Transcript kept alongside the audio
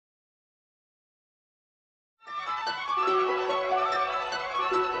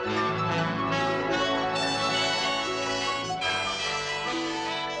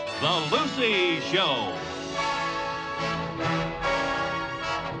Lucy Show.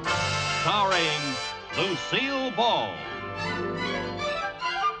 Starring Lucille Ball.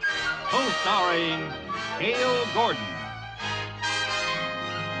 Co-starring Gail Gordon.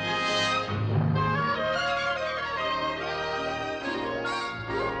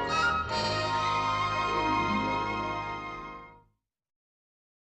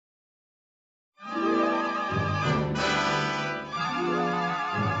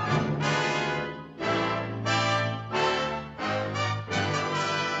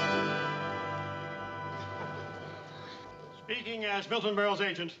 Speaking as Milton Berle's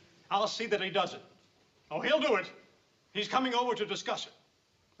agent, I'll see that he does it. Oh, he'll do it. He's coming over to discuss it.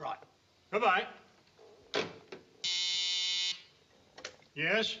 Right. Goodbye.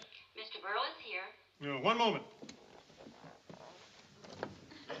 Yes? Mr. Berle is here. One moment.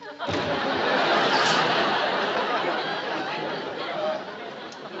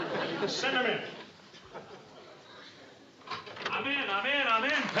 Send him in. I'm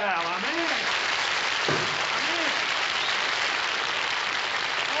in, pal. I'm in.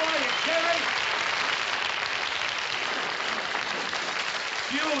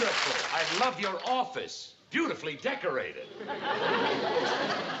 Beautiful. I love your office. Beautifully decorated.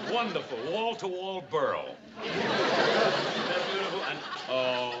 Wonderful. Wall-to-wall Berle. Isn't that beautiful? And,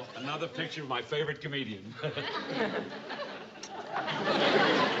 oh, another picture of my favorite comedian.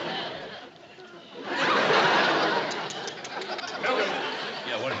 Milton.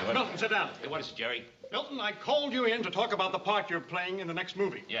 Yeah, what is it? Milton, sit down. Hey, what is it, Jerry? Milton, I called you in to talk about the part you're playing in the next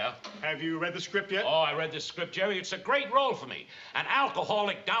movie. Yeah? Have you read the script yet? Oh, I read this script, Jerry. It's a great role for me. An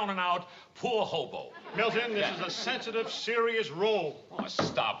alcoholic, down-and-out, poor hobo. Milton, this is a sensitive, serious role. Oh,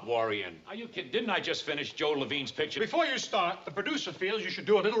 stop worrying. Are you kidding? Didn't I just finish Joe Levine's picture? Before you start, the producer feels you should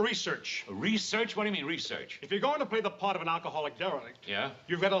do a little research. Research? What do you mean, research? If you're going to play the part of an alcoholic derelict, Yeah?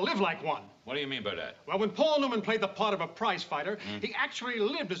 you've got to live like one. What do you mean by that? Well, when Paul Newman played the part of a prize fighter, he actually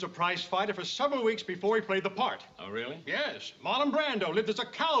lived as a prize fighter for several weeks before he played the part. Oh, really? Yes. Marlon Brando lived as a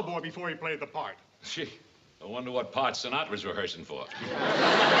cowboy before he played the part. Gee, I wonder what part Sinatra's rehearsing for.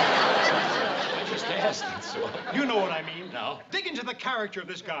 I just asked, that's all. You know what I mean. No. Dig into the character of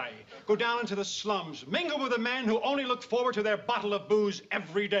this guy. Go down into the slums. Mingle with the men who only look forward to their bottle of booze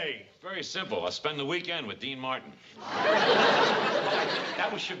every day. Very simple. I'll spend the weekend with Dean Martin.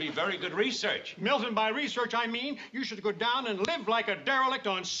 That should be very good research. Milton, by research, I mean you should go down and live like a derelict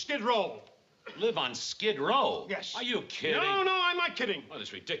on Skid Row. Live on Skid Row? Yes. Are you kidding? No, I'm not kidding. Well,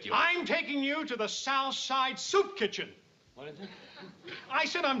 that's ridiculous. I'm taking you to the South Side Soup Kitchen. What is it? I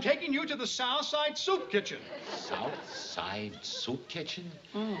said I'm taking you to the South Side Soup Kitchen. South Side Soup Kitchen?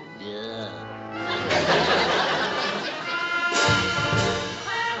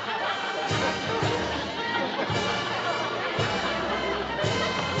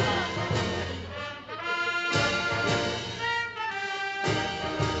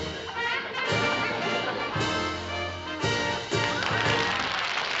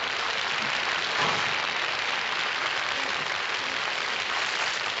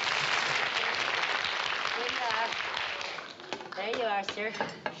 There you are, sir.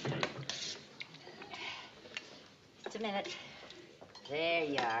 Just a minute. There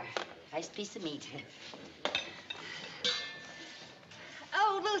you are. Nice piece of meat.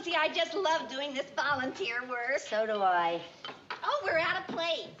 Oh, Lucy, I just love doing this volunteer work. So do I. Oh, we're out of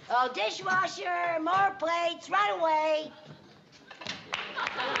plates. Oh, dishwasher, more plates, right away.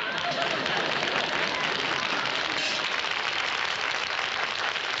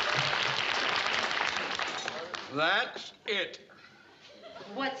 That's it.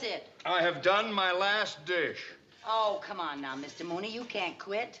 What's it? I have done my last dish. Oh, come on now, Mr. Mooney. You can't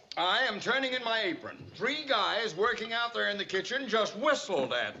quit. I am turning in my apron. 3 guys working out there in the kitchen just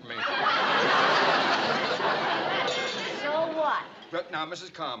whistled at me. So what? But now,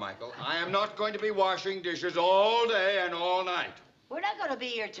 Mrs. Carmichael, I am not going to be washing dishes all day and all night. We're not going to be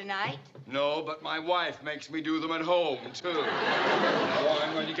here tonight. No, but my wife makes me do them at home, too. Now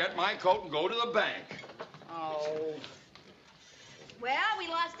I'm going to get my coat and go to the bank. Oh. Well, we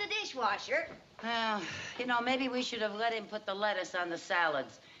lost the dishwasher. Well, you know, maybe we should have let him put the lettuce on the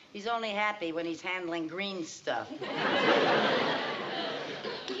salads. He's only happy when he's handling green stuff. You know,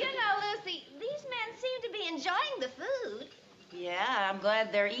 Lucy, these men seem to be enjoying the food. Yeah, I'm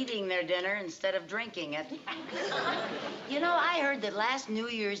glad they're eating their dinner instead of drinking it. You know, I heard that last New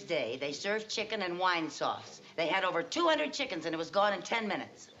Year's Day, they served chicken and wine sauce. They had over 200 chickens, and it was gone in 10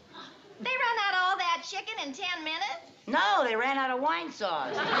 minutes. They run out all that chicken in 10 minutes? No, they ran out of wine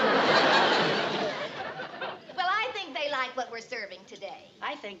sauce. Well, I think they like what we're serving today.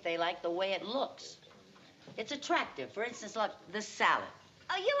 I think they like the way it looks. It's attractive. For instance, look, this salad.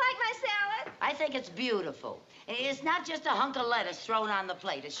 Oh, you like my salad? I think it's beautiful. It's not just a hunk of lettuce thrown on the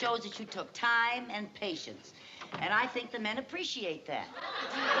plate. It shows that you took time and patience. And I think the men appreciate that. Well,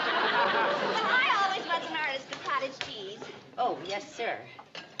 I always was an artist of cottage cheese. Oh, yes, sir.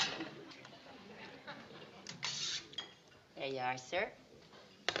 There you are, sir.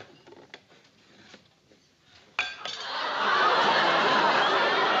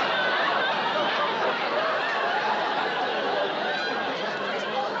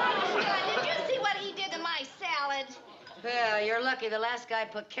 Did you see what he did to my salad? Well, you're lucky the last guy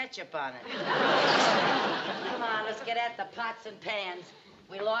put ketchup on it. Come on, let's get at the pots and pans.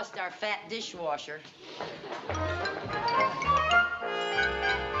 We lost our fat dishwasher.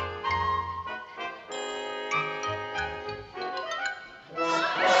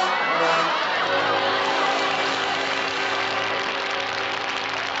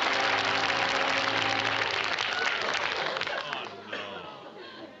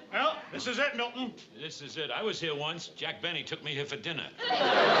 Well, this is it, Milton. This is it. I was here once. Jack Benny took me here for dinner. And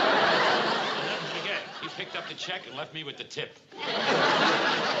never forget, he picked up the check and left me with the tip. Boy,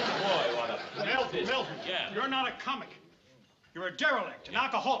 what a... Milton, Yeah. you're not a comic. You're a derelict, an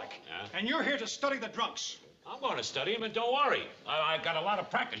alcoholic. Yeah. And you're here to study the drunks. I'm going to study him, and don't worry. I got a lot of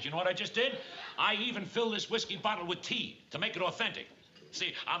practice. You know what I just did? I even filled this whiskey bottle with tea to make it authentic.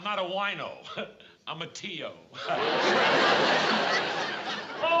 See, I'm not a wino. I'm a T.O.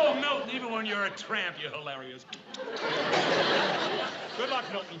 Oh, Milton, even when you're a tramp, you're hilarious. Good luck,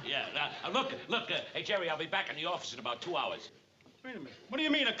 Milton. Yeah, look, hey, Jerry, I'll be back in the office in about 2 hours. Wait a minute. What do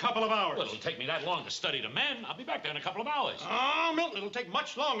you mean, a couple of hours? Well, it'll take me that long to study the men. I'll be back there in a couple of hours. Oh, Milton, it'll take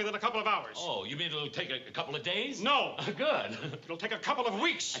much longer than a couple of hours. Oh, you mean it'll take a couple of days? No. Good. It'll take a couple of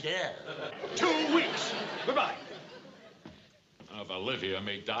weeks. Yeah. 2 weeks. Goodbye. If I live here, I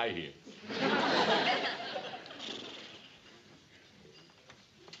may die here.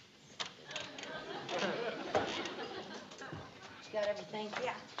 Got everything?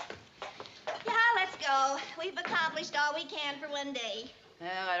 Yeah. Yeah, let's go. We've accomplished all we can for one day.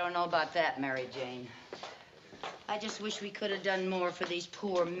 Well, I don't know about that, Mary Jane. I just wish we could have done more for these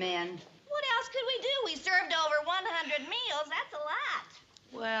poor men. What else could we do? We served over 100 meals. That's a lot.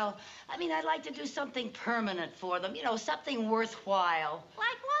 Well, I mean, I'd like to do something permanent for them. You know, something worthwhile.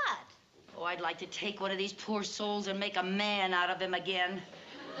 Like what? Oh, I'd like to take one of these poor souls and make a man out of him again.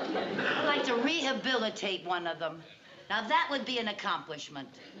 I'd like to rehabilitate one of them. Now, that would be an accomplishment.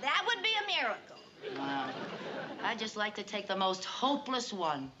 That would be a miracle. I'd just like to take the most hopeless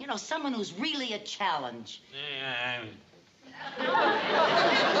one. You know, someone who's really a challenge.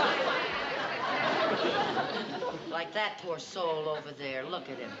 Like that poor soul over there. Look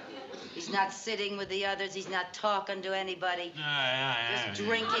at him. He's not sitting with the others. He's not talking to anybody. Just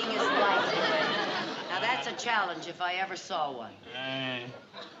drinking his life away. Now, that's a challenge if I ever saw one.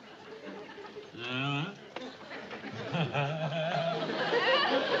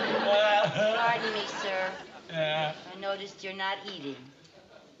 Pardon me, sir. I noticed you're not eating.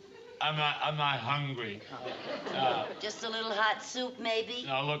 I'm not hungry. Just a little hot soup, maybe?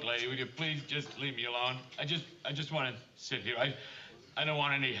 No, look, lady, would you please just leave me alone? I just want to sit here. I don't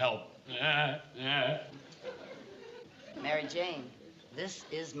want any help. Mary Jane, this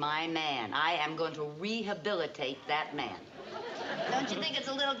is my man. I am going to rehabilitate that man. Don't you think it's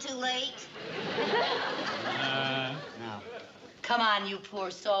a little too late? No. Come on, you poor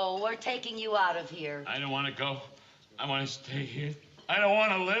soul. We're taking you out of here. I don't want to go. I want to stay here. I don't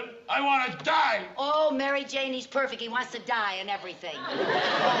want to live. I want to die. Oh, Mary Jane, he's perfect. He wants to die and everything. Oh,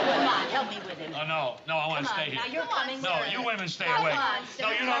 come on, help me with him. Oh, no, I want to stay here. Now, you're coming No, with us. you women stay Come away. on, sir, No,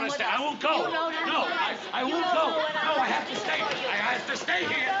 you come don't with understand. us. I won't go. You don't No, understand. I You won't don't go. know what I'm No, I gonna have to do stay. for you. I have to stay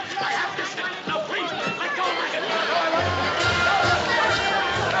here. I have to stay. No, please, let go.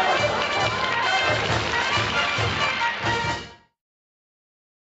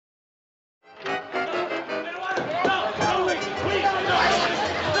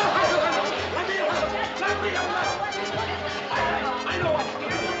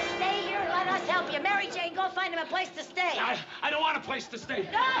 Stay here and let us help you. Mary Jane, go find him a place to stay. I don't want a place to stay.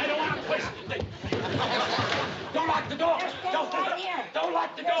 No. I don't want a place to stay. Don't lock the door. You're staying right here. Don't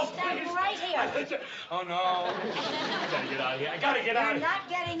lock the You're door, staying please. right here. Oh, no. I gotta get out of here. I gotta get out You're of here. not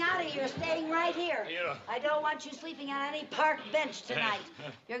getting out of here. You're staying right here. Yeah. I don't want you sleeping on any park bench tonight.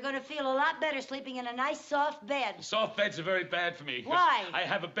 You're going to feel a lot better sleeping in a nice, soft bed. Soft beds are very bad for me. 'Cause Why? I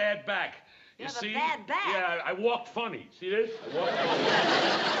have a bad back. You have a see? bad back? Yeah, I walk funny. See this? I walk funny.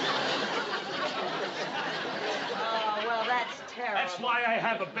 Oh, well, that's terrible. That's why I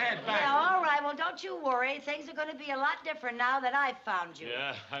have a bad back. Yeah, all right. Well, don't you worry. Things are going to be a lot different now that I've found you.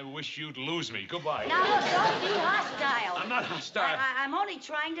 Yeah, I wish you'd lose me. Goodbye. Now, look, don't be hostile. I'm not hostile. I'm only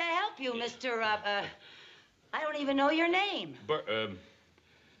trying to help you, Mr. I don't even know your name.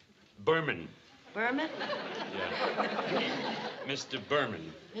 Berman. Berman? Yeah. Mr.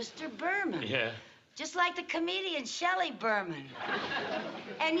 Berman. Mr. Berman? Yeah. Just like the comedian Shelley Berman.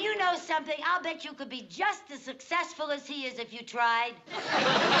 And you know something? I'll bet you could be just as successful as he is if you tried.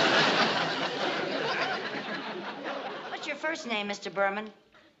 What's your first name, Mr. Berman?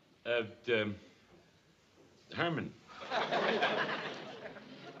 Herman.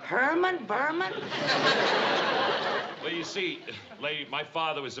 Herman Berman? Well, you see, lady, my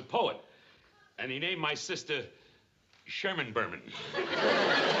father was a poet, and he named my sister Sherman Berman.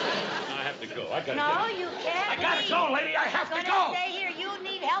 I have to go. I gotta No, go. you can't. I gotta go, lady. I have to go. Stay here. You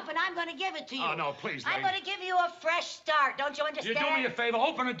need help, and I'm going to give it to you. Oh, no, please, I'm lady. going to give you a fresh start. Don't you You understand? do me a favor.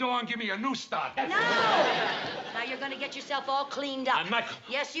 Open the door and give me a new start. No! Now you're going to get yourself all cleaned up. I'm not.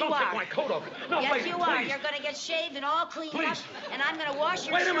 Yes, you Don't are. take my coat off. No, Yes, lady, you please. are. You're going to get shaved and all cleaned up. Please. And I'm going to wash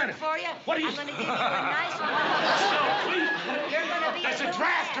your Wait a shirt minute. for you. What are you... I'm going to give you a nice No, one. please. You're going to be There's a a new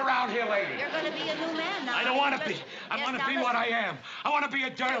draft man. around here, lady. You're going to be a new man now. I don't want to be. I Yes, want to now be listen. what I am. I want to be a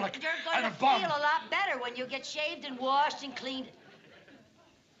derelict You're and going a to bum. feel a lot better when you get shaved and washed and cleaned.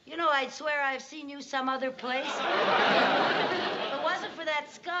 You know, I'd swear I've seen you some other place. If it wasn't for that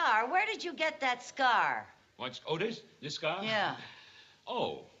scar, where did you get that scar? What's... Oh, this guy? Yeah.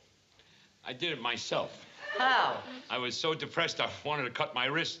 Oh, I did it myself. How? I was so depressed I wanted to cut my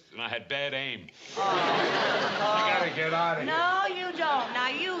wrist, and I had bad aim. I gotta get out of here. No, you don't. Now,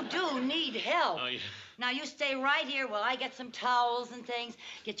 you do need help. Oh, yeah. Now, you stay right here while I get some towels and things,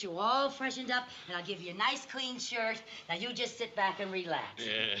 get you all freshened up, and I'll give you a nice, clean shirt. Now, you just sit back and relax.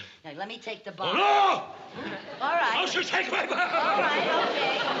 Yeah. Now, let me take the Oh, bottle. no! All right. Oh, she take my bottle! All right,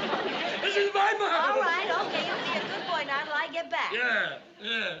 okay. This is my bottle! All right, okay. You'll be a good boy now till I get back.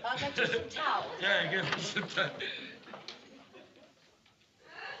 Yeah. I'll get you some towels. Yeah, give me some time.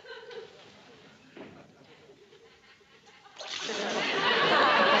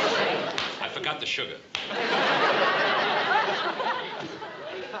 I forgot the sugar.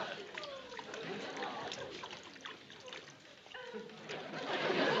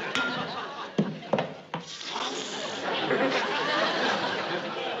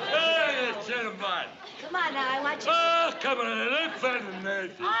 Hey, gentlemen. Come on now, I want you. Oh, come on, I'm fine.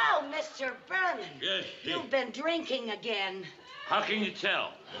 Oh, Mr. Berman. Yes, You've been drinking again. How can you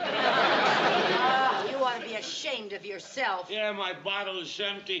tell? Oh, you ought to be ashamed of yourself. Yeah, my bottle is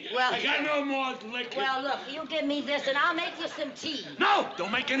empty. Well- I got no more liquor. Well, look, you give me this, and I'll make you some tea. No!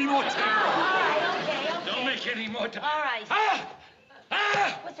 Don't make any more tea. Oh, all right, okay. Don't make any more tea. All right. Ah!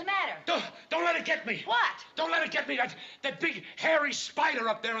 Ah! What's the matter? Don't let it get me. What? Don't let it get me. That big hairy spider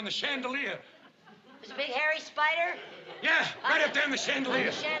up there in the chandelier. There's a big hairy spider? Yeah, right up there in the chandelier.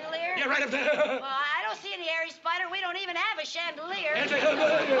 The chandelier? Yeah, right up there. Well, I don't see any hairy spider. We don't even have a chandelier.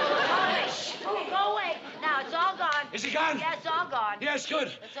 Oh, go away. Now, it's all gone. Is he gone? Yeah, it's all gone. Yeah, it's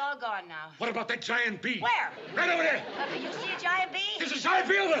good. It's all gone now. What about that giant bee? Where? Right over there. Okay, you see a giant bee? There's a giant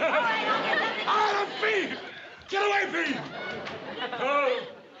bee over there. All right, I'll get nothing. Ah, the bee! Get away, bee! Oh.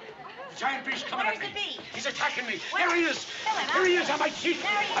 The giant bee's coming Where's at me. the bee? He's attacking me. Where? There he is. Kill him, huh? Here he is on my cheek.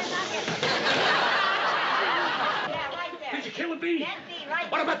 There he is. I'll get him. Yeah, right there. Did you kill a bee? That bee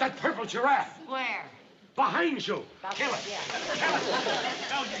right What there. about that purple giraffe? Where? Behind you. Kill it. Yeah. Kill it.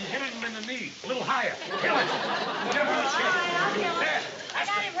 No, you hit him in the knee. A little higher. Kill it. Give him a All chance. right, I'll kill him. There. I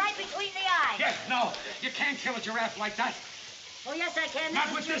got him right between the eyes. Yeah, no. You can't kill a giraffe like that. Oh, yes, I can. Not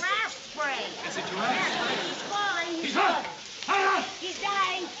This with is this. giraffe spray. It's a giraffe. Yes, he's falling. He's up. Ah! He's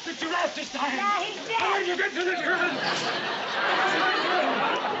dying. The giraffe is dying. Yeah, he's dead. How did you get to the giraffe?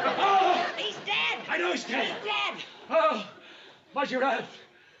 Oh! He's dead. I know he's dead. He's dead. Oh, my giraffe.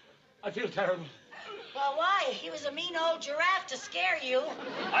 I feel terrible. Well, why? He was a mean old giraffe to scare you.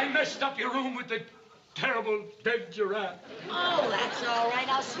 I messed up your room with the terrible dead giraffe. Oh, that's all right.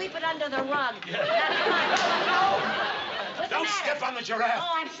 I'll sweep it under the rug. Yeah. Now, come on. No. What's the Don't matter? step on the giraffe.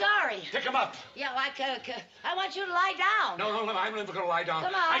 Oh, I'm sorry. Pick him up. Yeah, I want you to lie down. No, I'm never going to lie down.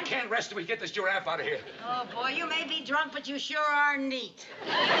 Come on. I can't rest till we get this giraffe out of here. Oh, boy, you may be drunk, but you sure are neat.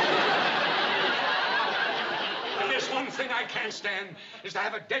 And there's one thing I can't stand, is to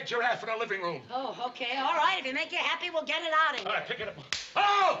have a dead giraffe in a living room. Oh, okay. All right. If you make you happy, we'll get it out of All here. right, pick it up.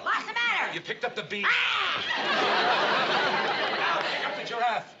 Oh! What's the matter? You picked up the bee. Ah! Now pick up the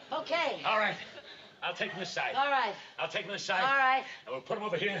giraffe. Okay. All right. I'll take him this side. All right. I'll take him this side. All right. And we'll put him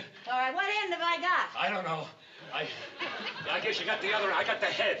over here. All right. What end have I got? I don't know. I guess you got the other. I got the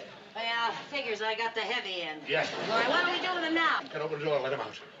head. Yeah, figures I got the heavy end. Yeah. All right, what are we doing him now? Get open the door, let him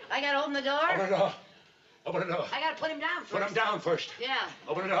out. I gotta open the door? Open the door. Open the door. I gotta put him down first. Put him down first. Yeah.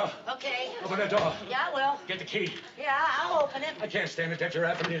 Open the door. Okay. Open the door. Yeah, I will. Get the key. Yeah, I'll open it. I can't stand it, that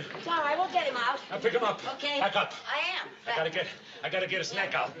giraffe in here. It's all right, we'll get him out. Now pick him up. Okay. Back up. I am. I gotta get his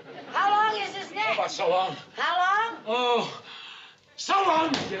neck out. How long is his neck? About so long. How long? Oh, so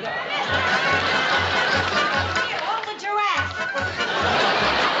long. Get out. Here, hold the giraffe.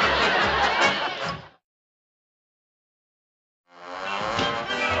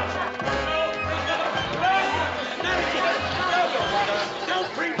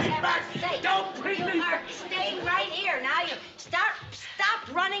 Don't bring me back. Say, Don't bring me you are back. staying right here. Now you stop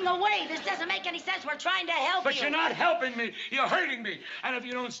running away. This doesn't make any sense. We're trying to help But you. you're not helping me. You're hurting me. And if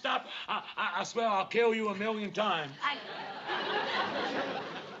you don't stop, I swear I'll kill you 1,000,000 times.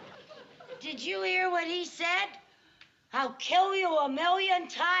 Did you hear what he said? I'll kill you 1,000,000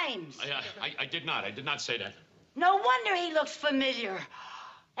 times. I did not. I did not say that. No wonder he looks familiar.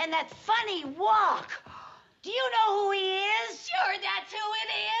 And that funny walk. Do you know who he is? Sure, that's who it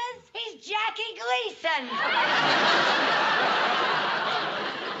is. He's Jackie Gleason.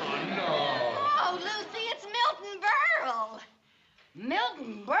 Oh, no. Oh, Lucy, it's Milton Berle.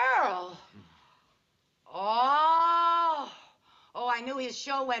 Milton Berle? Oh. Oh, I knew his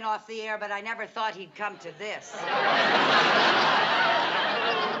show went off the air, but I never thought he'd come to this.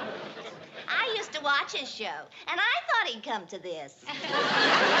 I used to watch his show, and I thought he'd come to this.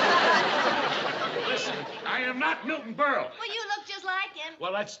 Listen, I am not Milton Berle. Well, you look just like him.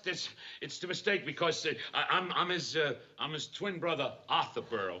 Well, it's the mistake because I'm his twin brother, Arthur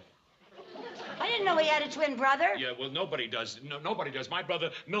Berle. I didn't know he had a twin brother. Yeah, well, nobody does. No, nobody does. My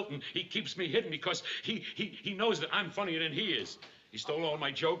brother, Milton, he keeps me hidden because he knows that I'm funnier than he is. He stole all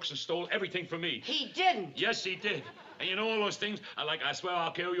my jokes and stole everything from me. He didn't. Yes, he did. And you know all those things? I swear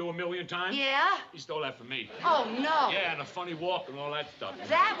I'll kill you 1,000,000 times? Yeah? He stole that from me. Oh, no. Yeah, and a funny walk and all that stuff.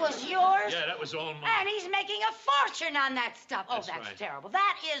 That was yours? Yeah, that was all mine. And he's making a fortune on that stuff. Oh, That's that's right. terrible.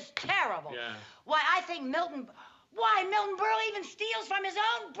 That is terrible. Yeah. Why, I think Milton Berle even steals from his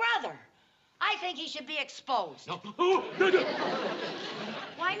own brother. I think he should be exposed. No. Oh, no.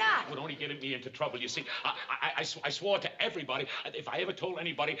 Why not? Would only get me into trouble. You see, I swore to everybody, if I ever told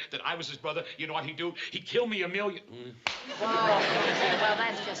anybody that I was his brother, you know what he'd do? He'd kill me 1,000,000. Oh, well,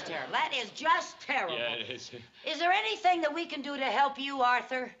 that's just terrible. That is just terrible. Yeah, it is. Is there anything that we can do to help you,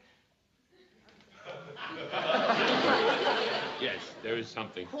 Arthur? Yes, there is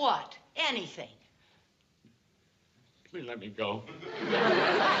something. What? Anything? Please let me go.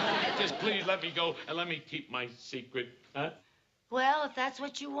 Just please let me go and let me keep my secret, huh? Well, if that's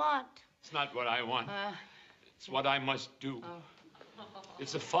what you want. It's not what I want. It's what I must do.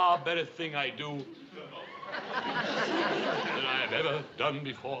 It's a far better thing I do than I have ever done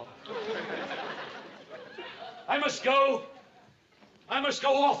before. I must go. I must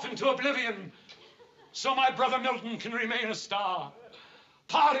go off into oblivion so my brother Milton can remain a star.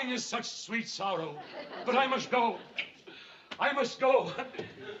 Parting is such sweet sorrow, but I must go. I must go.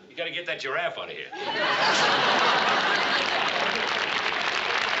 You gotta get that giraffe out of here.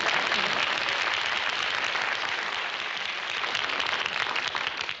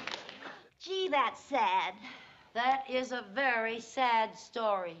 Gee, that's sad. That is a very sad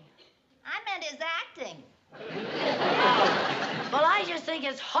story. I meant his acting. Well, I just think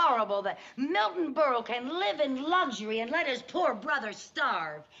it's horrible that Milton Berle can live in luxury and let his poor brother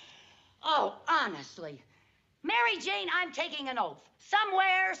starve. Oh, honestly. Mary Jane, I'm taking an oath.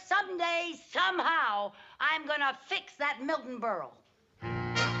 Somewhere, someday, somehow, I'm gonna fix that Milton Berle.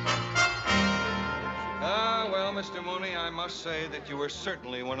 Well, Mr. Mooney, I must say that you were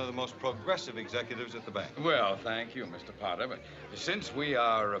certainly one of the most progressive executives at the bank. Well, thank you, Mr. Potter. But since we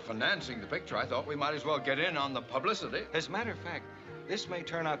are financing the picture, I thought we might as well get in on the publicity. As a matter of fact, this may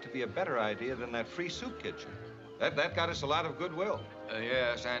turn out to be a better idea than that free soup kitchen. That got us a lot of goodwill.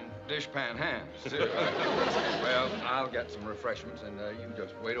 Yes, and dishpan hands, too. Well, I'll get some refreshments, and you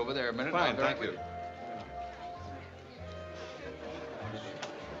just wait over there a minute. Fine, I'll be right thank you. with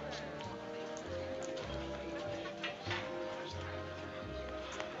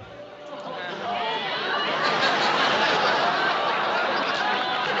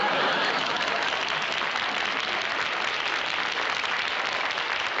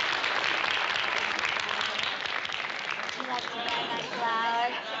Would you like to buy my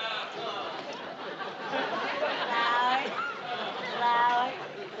flower? Flower?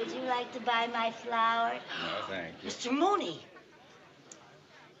 Would you like to buy my flower? No, thank you. Mr. Mooney.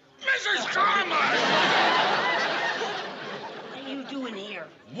 Mrs. Carmine! What are you doing here?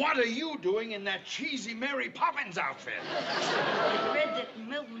 What are you doing in that cheesy Mary Poppins outfit? I read that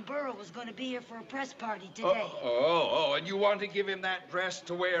Milton Berle was going to be here for a press party today. And you want to give him that dress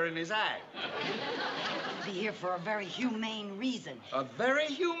to wear in his act? He'll be here for a very humane reason. A very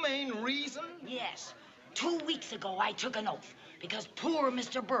humane reason? Yes. 2 weeks ago, I took an oath. Because poor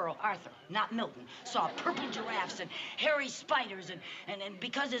Mr. Berle, Arthur, not Milton, saw purple giraffes and hairy spiders, and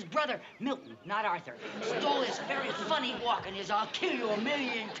because his brother, Milton, not Arthur, stole his very funny walk and his "I'll kill you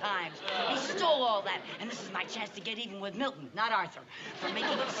 1,000,000 times." He stole all that, and this is my chance to get even with Milton, not Arthur, for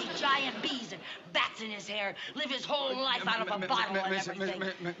making him see giant bees and bats in his hair, live his whole life out of a bottle and everything.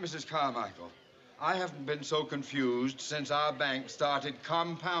 Mrs. Carmichael, I haven't been so confused since our bank started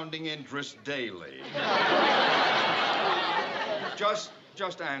compounding interest daily.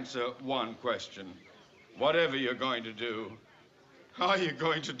 Just answer one question. Whatever you're going to do, are you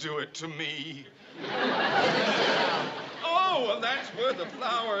going to do it to me? Oh, well, that's worth a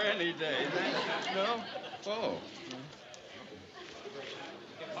flower any day. No? Oh.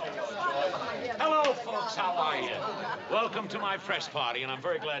 Hello, folks. How are you? Welcome to my press party, and I'm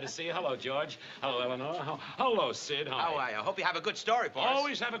very glad to see you. Hello, George. Hello, Eleanor. Hello, Sid. How are you? Hope you have a good story for us.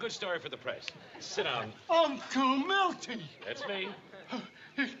 Always have a good story for the press. Sit down. Uncle Milton! That's me.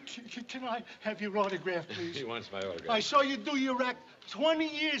 Can I have your autograph, please? He wants my autograph. I saw you do your act 20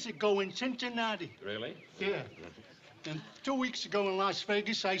 years ago in Cincinnati. Really? Yeah. And 2 weeks ago in Las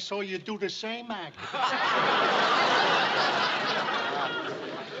Vegas, I saw you do the same act.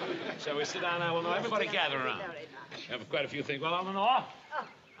 Shall we sit down, Eleanor? Everybody gather around. I have quite a few things. Well, Eleanor?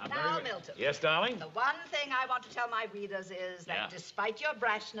 Now, Milton. Yes, darling? The one thing I want to tell my readers is that Yeah. despite your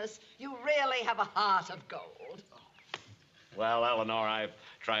brashness, you really have a heart of gold. Well, Eleanor, I've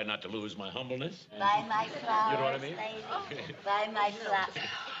tried not to lose my humbleness. Buy my flowers, You know what I mean? lady. Buy my flowers.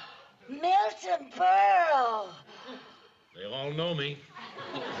 Milton Berle. They all know me.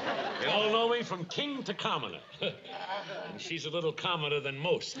 They all know me from king to commoner. And she's a little commoner than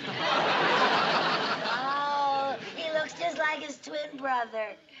most. Oh, he looks just like his twin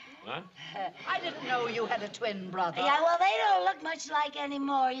brother. What? I didn't know you had a twin brother. Yeah, well, they don't look much like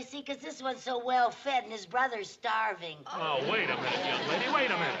anymore, you see, because this one's so well-fed and his brother's starving. Oh, wait a minute, young lady.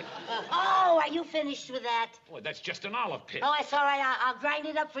 Wait a minute. Oh, are you finished with that? Boy, that's just an olive pit. Oh, it's all right. I'll grind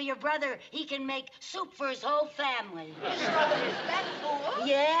it up for your brother. He can make soup for his whole family. His brother is that fool?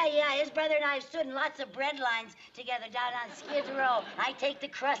 Yeah. His brother and I have stood in lots of bread lines together down on Skid Row. I take the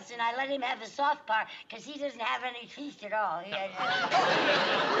crust and I let him have the soft part because he doesn't have any teeth at all.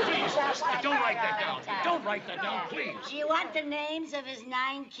 Please, don't write that down. Don't write that down, please. Do you want the names of his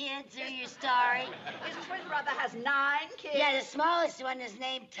 9 kids or your story? His twin brother has 9 kids. Yeah, the smallest one is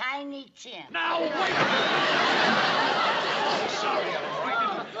named Tiny Tim. Now, wait a minute. Sorry, Eleanor.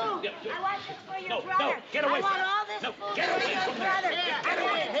 I want this for your No, brother. get away I from want it. all this No, food get for away your from there. brother. Get I'm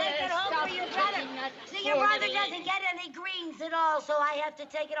away. going to take it home for your brother. See, your brother doesn't get any greens at all, so I have to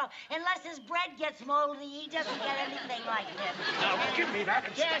take it home. Unless his bread gets moldy, he doesn't get anything like this. Now, give me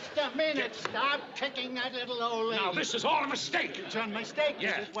that. Just a minute. Stop kicking that little old lady. Now, this is all a mistake. It's a mistake.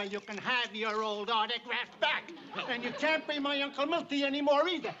 Yeah. This is where you can have your old autograph back. And you can't be my Uncle Milty anymore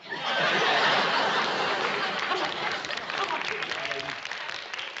either.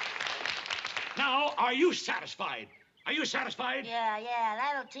 Now, are you satisfied? Are you satisfied? Yeah,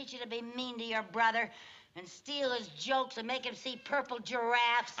 that'll teach you to be mean to your brother and steal his jokes and make him see purple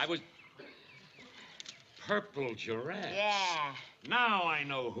giraffes. I was... Purple giraffes? Yeah. Now I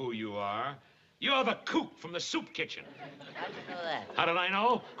know who you are. You're the kook from the soup kitchen. How'd you know that? How did I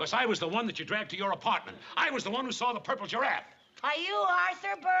know? Because I was the one that you dragged to your apartment. I was the one who saw the purple giraffe. Are you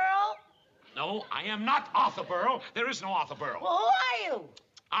Arthur Berle? No, I am not Arthur Berle. There is no Arthur Berle. Well, who are you?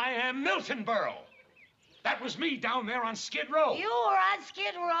 I am Milton Berle. That was me down there on Skid Row. You were on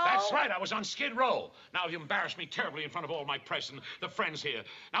Skid Row? That's right, I was on Skid Row. Now, you embarrassed me terribly in front of all my press and the friends here.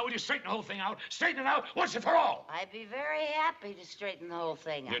 Now, will you straighten the whole thing out? Straighten it out once and for all. I'd be very happy to straighten the whole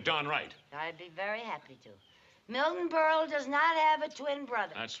thing out. You're darn right. I'd be very happy to. Milton Berle does not have a twin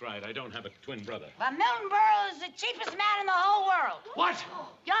brother. That's right, I don't have a twin brother. But Milton Berle is the cheapest man in the whole world. What?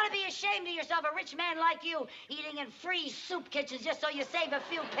 You ought to be ashamed of yourself, a rich man like you, eating in free soup kitchens just so you save a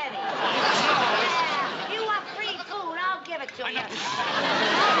few pennies. Yeah, you want free food, I'll give it to you.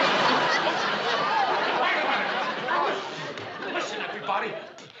 Listen, everybody.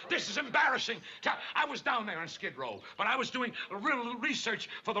 This is embarrassing. I was down there on Skid Row, but I was doing a real research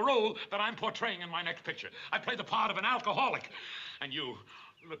for the role that I'm portraying in my next picture. I played the part of an alcoholic. And you,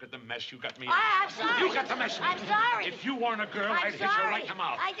 look at the mess you got me in. I'm sorry. You got the mess. I'm sorry. If you weren't a girl, I'm I'd hit you sorry. right in the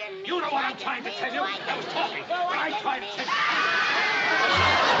mouth. I didn't mean You know what to. I'm trying to I tell didn't you? mean to. I was talking, Well, but I I didn't tried mean to... to.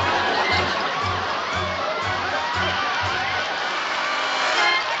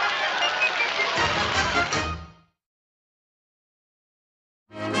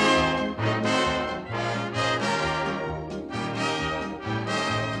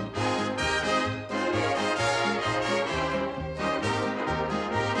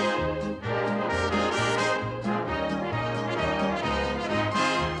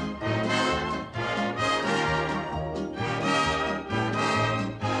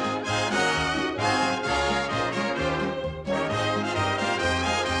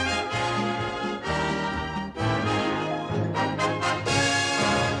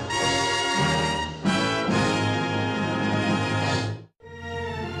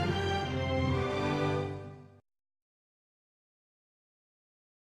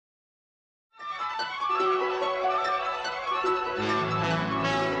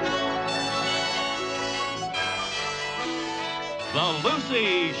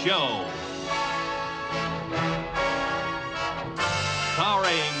 Lucy Show.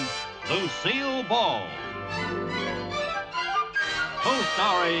 Starring Lucille Ball.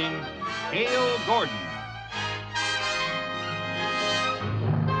 Co-starring Gail Gordon.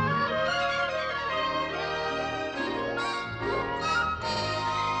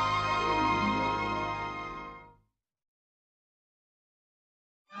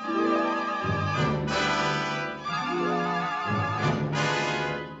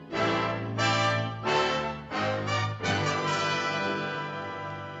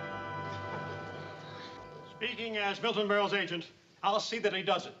 Speaking as Milton Berle's agent, I'll see that he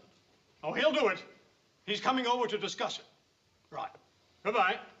does it. Oh, he'll do it. He's coming over to discuss it. Right.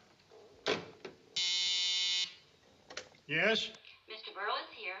 Goodbye. Yes? Mr. Berle is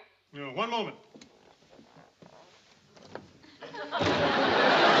here. No, one moment.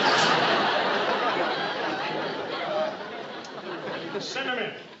 Send him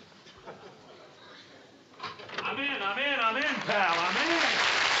in. I'm in, pal. I'm in.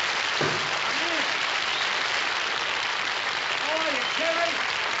 How are you, Jerry?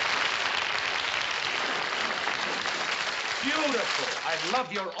 Beautiful. I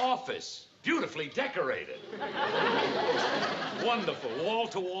love your office. Beautifully decorated. Wonderful.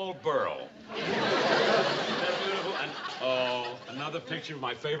 Wall-to-wall Berle. Isn't that beautiful? And, oh, another picture of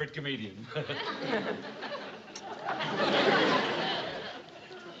my favorite comedian.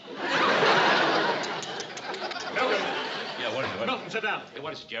 Milton, sit down. Hey,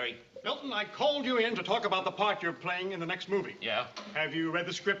 what is it, Jerry? Milton, I called you in to talk about the part you're playing in the next movie. Yeah? Have you read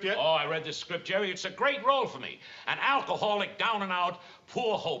the script yet? Oh, I read the script, Jerry. It's a great role for me. An alcoholic, down and out,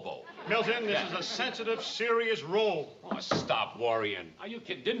 poor hobo. Milton, this is a sensitive, serious role. Oh, stop worrying. Are you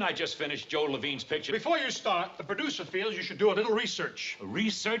kidding? Didn't I just finish Joe Levine's picture? Before you start, the producer feels you should do a little research.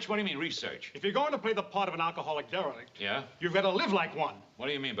 Research? What do you mean, research? If you're going to play the part of an alcoholic derelict, Yeah? you've got to live like one. What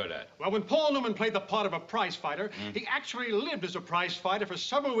do you mean by that? Well, when Paul Newman played the part of a prize fighter, he actually lived as a prize fighter for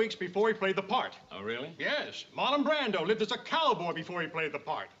several weeks before he played the part. Oh, really? Yes. Marlon Brando lived as a cowboy before he played the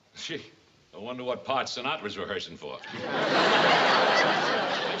part. Gee, I wonder what part Sinatra's rehearsing for.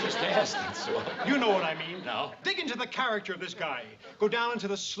 I just asked, that's all. You know what I mean. No. Dig into the character of this guy. Go down into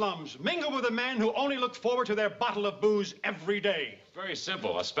the slums. Mingle with the men who only look forward to their bottle of booze every day. Very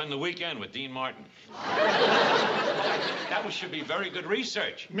simple. I'll spend the weekend with Dean Martin. That should be very good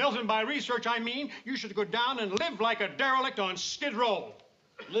research. Milton, by research, I mean you should go down and live like a derelict on Skid Row.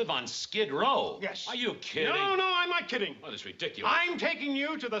 Live on Skid Row? Yes. Are you kidding? No, I'm not kidding. Oh, that's ridiculous. I'm taking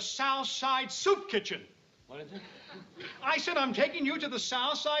you to the South Side Soup Kitchen. What is it? I said I'm taking you to the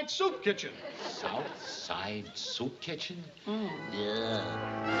South Side Soup Kitchen. South Side Soup Kitchen?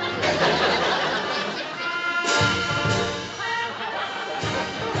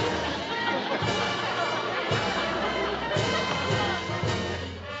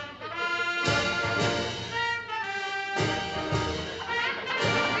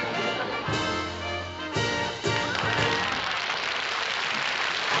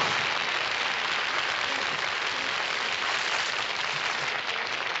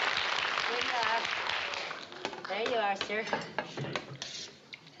 There you are, sir.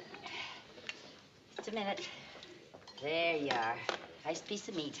 Just a minute. There you are. Nice piece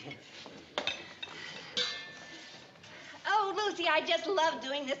of meat. Oh, Lucy, I just love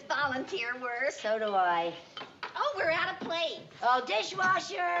doing this volunteer work. So do I. Oh, we're out of plates. Oh,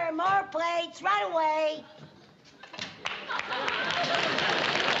 dishwasher, more plates, right away.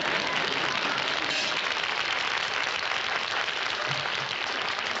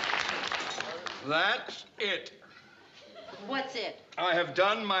 That's it. What's it? I have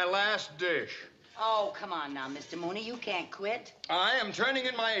done my last dish. Oh, come on now, Mr. Mooney. You can't quit. I am turning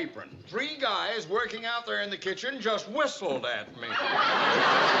in my apron. 3 guys working out there in the kitchen just whistled at me.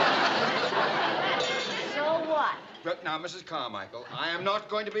 So what? But now, Mrs. Carmichael, I am not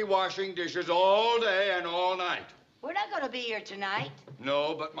going to be washing dishes all day and all night. We're not going to be here tonight.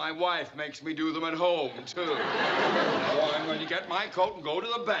 No, but my wife makes me do them at home, too. Now I'm going to get my coat and go to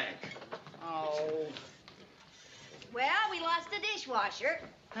the bank. Oh. Well, we lost the dishwasher.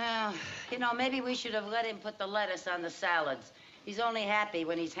 Well, you know, maybe we should have let him put the lettuce on the salads. He's only happy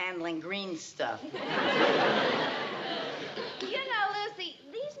when he's handling green stuff. You know, Lucy,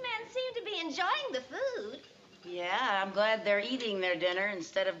 these men seem to be enjoying the food. Yeah, I'm glad they're eating their dinner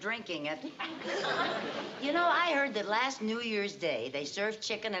instead of drinking it. You know, I heard that last New Year's Day, they served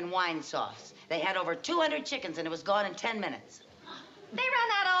chicken and wine sauce. They had over 200 chickens, and it was gone in 10 minutes. They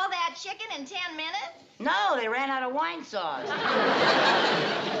run out all that chicken in 10 minutes? No, they ran out of wine sauce. Well,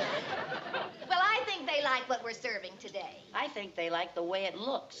 I think they like what we're serving today. I think they like the way it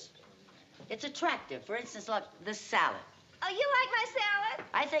looks. It's attractive. For instance, look, this salad. Oh, you like my salad?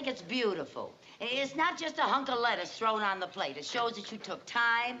 I think it's beautiful. It's not just a hunk of lettuce thrown on the plate. It shows that you took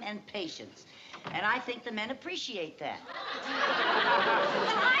time and patience. And I think the men appreciate that. Well,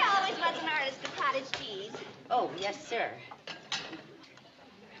 I always was an artist of cottage cheese. Oh, yes, sir.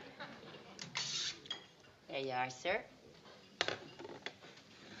 There you are, sir.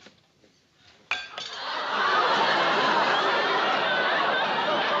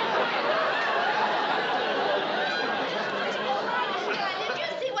 Did you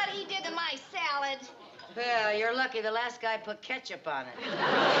see what he did to my salad? Well, you're lucky the last guy put ketchup on it.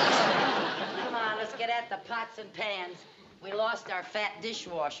 Come on, let's get at the pots and pans. We lost our fat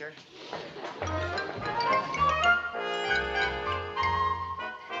dishwasher.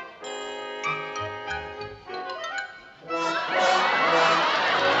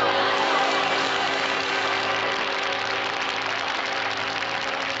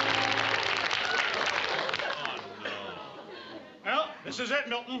 Well, this is it,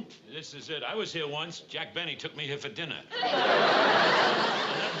 Milton. This is it. I was here once. Jack Benny took me here for dinner. I'll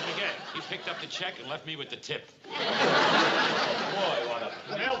never forget. He picked up the check and left me with the tip. Boy, what a...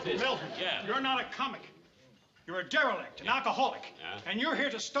 Milton, Yeah. you're not a comic. You're a derelict, an alcoholic. Yeah. And you're here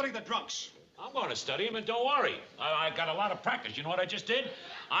to study the drunks. I'm going to study him, and don't worry. I got a lot of practice. You know what I just did?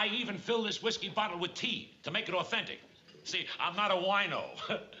 I even filled this whiskey bottle with tea to make it authentic. See, I'm not a wino.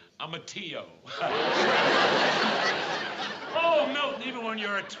 I'm a T.O. Oh, Milton, even when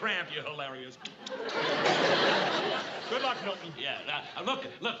you're a tramp, you're hilarious. Good luck, Milton. Yeah, look,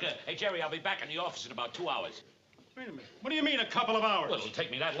 hey, Jerry, I'll be back in the office in about 2 hours. Wait a minute. What do you mean, a couple of hours? Well, it'll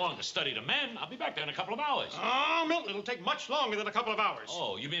take me that long to study the men. I'll be back there in a couple of hours. Oh, Milton, it'll take much longer than a couple of hours.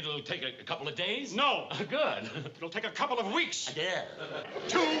 Oh, you mean it'll take a couple of days? No. Good. It'll take a couple of weeks. Yeah.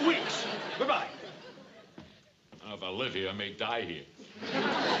 2 weeks. Goodbye. I don't know if I live here, I may die here.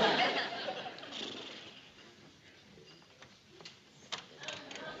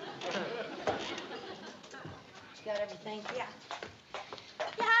 Got everything? Yeah.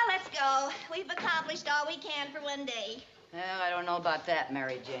 Yeah, let's go. We've accomplished all we can for one day. Well, I don't know about that,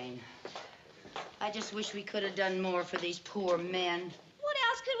 Mary Jane. I just wish we could have done more for these poor men. What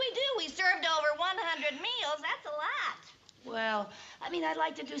else could we do? We served over 100 meals. That's a lot. Well, I mean, I'd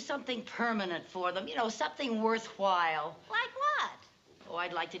like to do something permanent for them. You know, something worthwhile. Like what? Oh,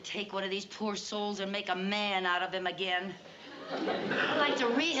 I'd like to take one of these poor souls and make a man out of him again. I'd like to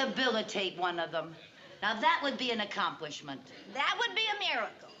rehabilitate one of them. Now, that would be an accomplishment. That would be a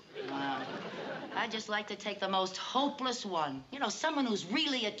miracle. Wow. I'd just like to take the most hopeless one. You know, someone who's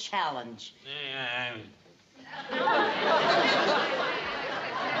really a challenge.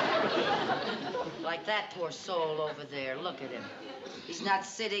 Like that poor soul over there. Look at him. He's not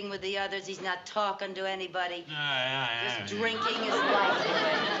sitting with the others. He's not talking to anybody. Just drinking his life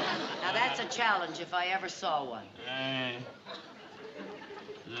away. Now, that's a challenge if I ever saw one.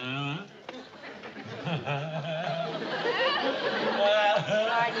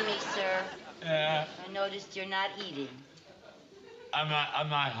 Pardon me, sir. Yeah. I noticed you're not eating. I'm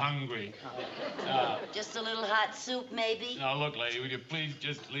not hungry. Just a little hot soup, maybe? No, look, lady, would you please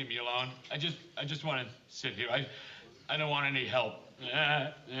just leave me alone? I just want to sit here. I don't want any help.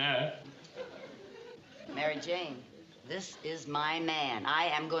 Mary Jane, this is my man. I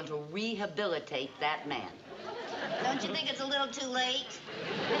am going to rehabilitate that man. Don't you think it's a little too late?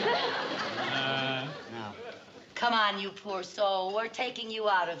 No. Come on, you poor soul. We're taking you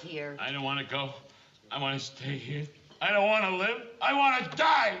out of here. I don't want to go. I want to stay here. I don't want to live. I want to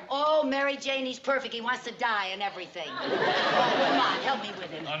die. Oh, Mary Jane, he's perfect. He wants to die and everything. Oh, come on, help me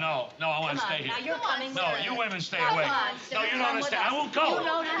with him. Oh, no, I want to stay here. Now, you're coming No, with us. you women stay Come away. on, sir, No, you don't come with understand. us. I won't go. You don't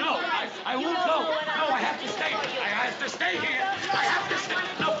No, understand. I You won't don't go. know what No, I have to stay. I have to stay here. I have to stay.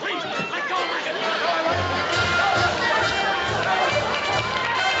 No, please, let go.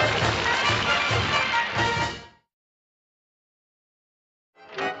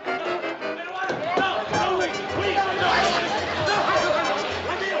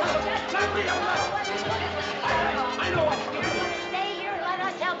 Stay here and let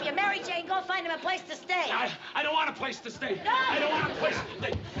us help you. Mary Jane, go find him a place to stay. I don't want a place to stay. No. I don't want a place to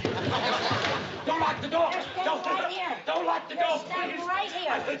stay. Don't lock the door. You're staying right here. Don't lock the door, You're staying please. right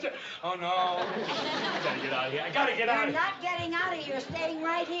here. Oh, no. I gotta get out of here. I gotta get out You're of here. not getting out of here. You're staying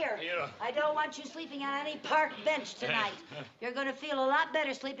right here. Yeah. I don't want you sleeping on any park bench tonight. You're going to feel a lot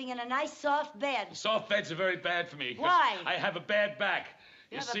better sleeping in a nice, soft bed. Soft beds are very bad for me. 'Cause Why? I have a bad back.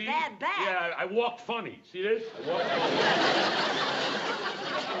 You have a see? bad back? Yeah, I walk funny. See this? I walk funny.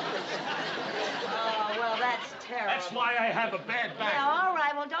 Oh, well, that's terrible. That's why I have a bad back. Yeah, all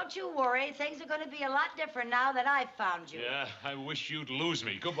right. Well, don't you worry. Things are going to be a lot different now that I've found you. Yeah, I wish you'd lose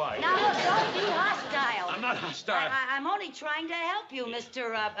me. Goodbye. Now, look, don't be hostile. I'm not hostile. I'm only trying to help you,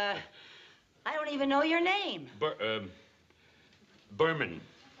 Mr. I don't even know your name. Berman.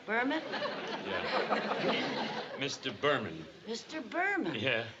 Berman? Yeah. Mr. Berman. Mr. Berman?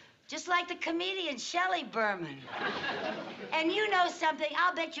 Yeah. Just like the comedian Shelley Berman. And you know something?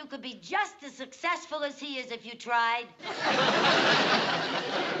 I'll bet you could be just as successful as he is if you tried.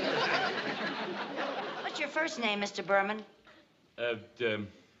 What's your first name, Mr. Berman?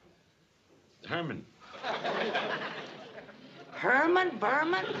 Herman. Herman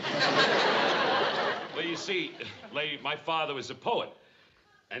Berman? Well, you see, lady, my father was a poet,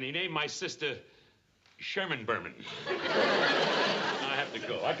 and he named my sister Sherman Berman. I have to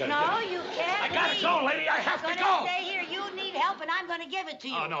go. I gotta No, go. you can't. I gotta go, lady. I have to go. Stay here. You need help, and I'm going to give it to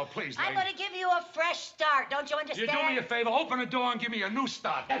you. Oh, no, please, lady. I'm going to give you a fresh start. Don't you understand? You do me a favor. Open the door and give me a new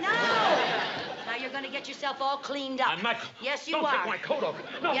start. No. Now you're going to get yourself all cleaned up. I'm not. Yes, you Don't are. take my coat off.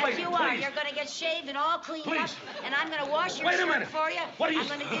 No, yes, wait, you please. are. You're going to get shaved and all cleaned up, and I'm going to wash your Wait a shirt minute. for you. What are you? I'm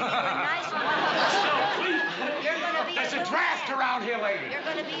going to give you a nice one. No, please. You're going to be There's a a new draft man. around here, lady. You're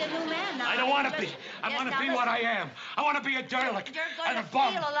going to be a new man now. I don't want to be. I Yes, want to now be listen. what I am. I want to be a derelict You're and going a to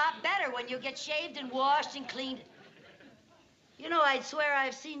bum. feel a lot better when you get shaved and washed and cleaned. You know, I'd swear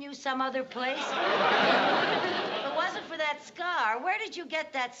I've seen you some other place. If it wasn't for that scar, where did you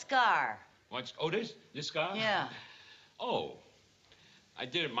get that scar? What's? Oh, this scar? Yeah. Oh, I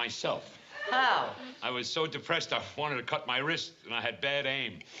did it myself. How? I was so depressed I wanted to cut my wrist, and I had bad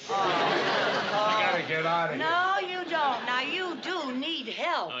aim. Oh. I gotta get out of here. No, you don't. Now, you do need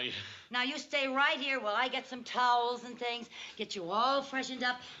help. Oh, yeah. Now, you stay right here while I get some towels and things, get you all freshened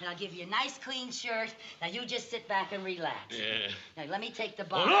up, and I'll give you a nice, clean shirt. Now, you just sit back and relax. Yeah. Now, let me take the Oh,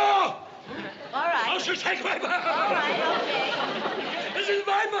 bottle. no! All right. Oh, she take my bottle. All right, okay. This is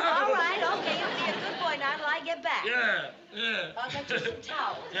my bottle. All right, okay. You be a good boy now till I get back. Yeah, yeah. I'll get you some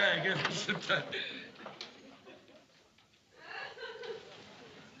towels. Yeah, give me some time.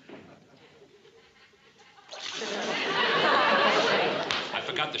 I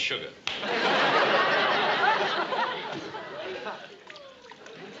forgot the sugar.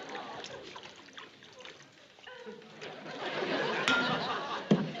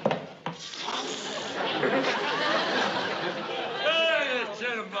 Hey,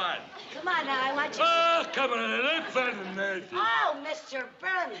 gentlemen. Come on now, I want you. Oh, come on, I'm fine and nasty. Oh, Mr.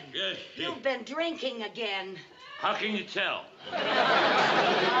 Berman. Yes, You've been drinking again. How can you tell?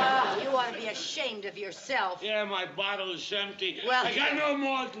 Oh, you ought to be ashamed of yourself. Yeah, my bottle is empty. Well, I got no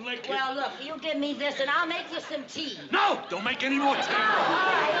more liquor. Well, look, you give me this, and I'll make you some tea. No! Don't make any more tea. All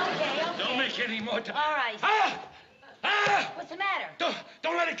right, okay. Don't make any more tea. All right. Ah! Ah! What's the matter?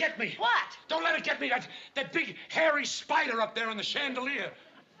 Don't let it get me. What? Don't let it get me. That big hairy spider up there on the chandelier.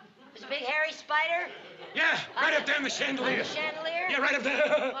 There's a big hairy spider? Yeah, right up there in the chandelier. On the chandelier? Yeah, right up there.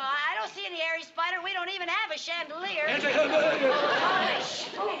 Well, I don't see any hairy spider. We don't even have a chandelier. Is Shh,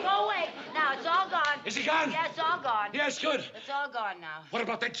 go away. Now, it's all gone. Is he gone? Yeah, it's all gone. Yeah, it's good. It's all gone now. What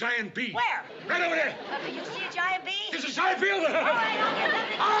about that giant bee? Where? Right over there. You see a giant bee? There's a giant bee over there. All right, I'll get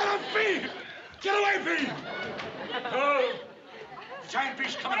that. Ah, the bee! Get away, bee! Oh. The giant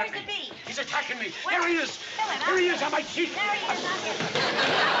bee's coming Where's at me. the bee? He's attacking me. Where? Here he is. Kill him, Here he is on my cheek. There he is. I'll get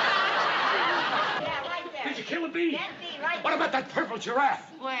him. Yeah, right there. Did you kill a bee? That bee right What there. about that purple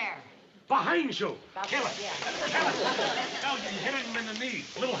giraffe? Where? Behind you. Kill it. Yeah. Kill it. No, you hit him in the knee.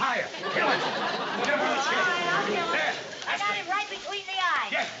 A little higher. Kill it. Give him a All right, I'll kill him. There. I got him right between the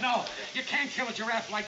eyes. Yes, no. You can't kill a giraffe like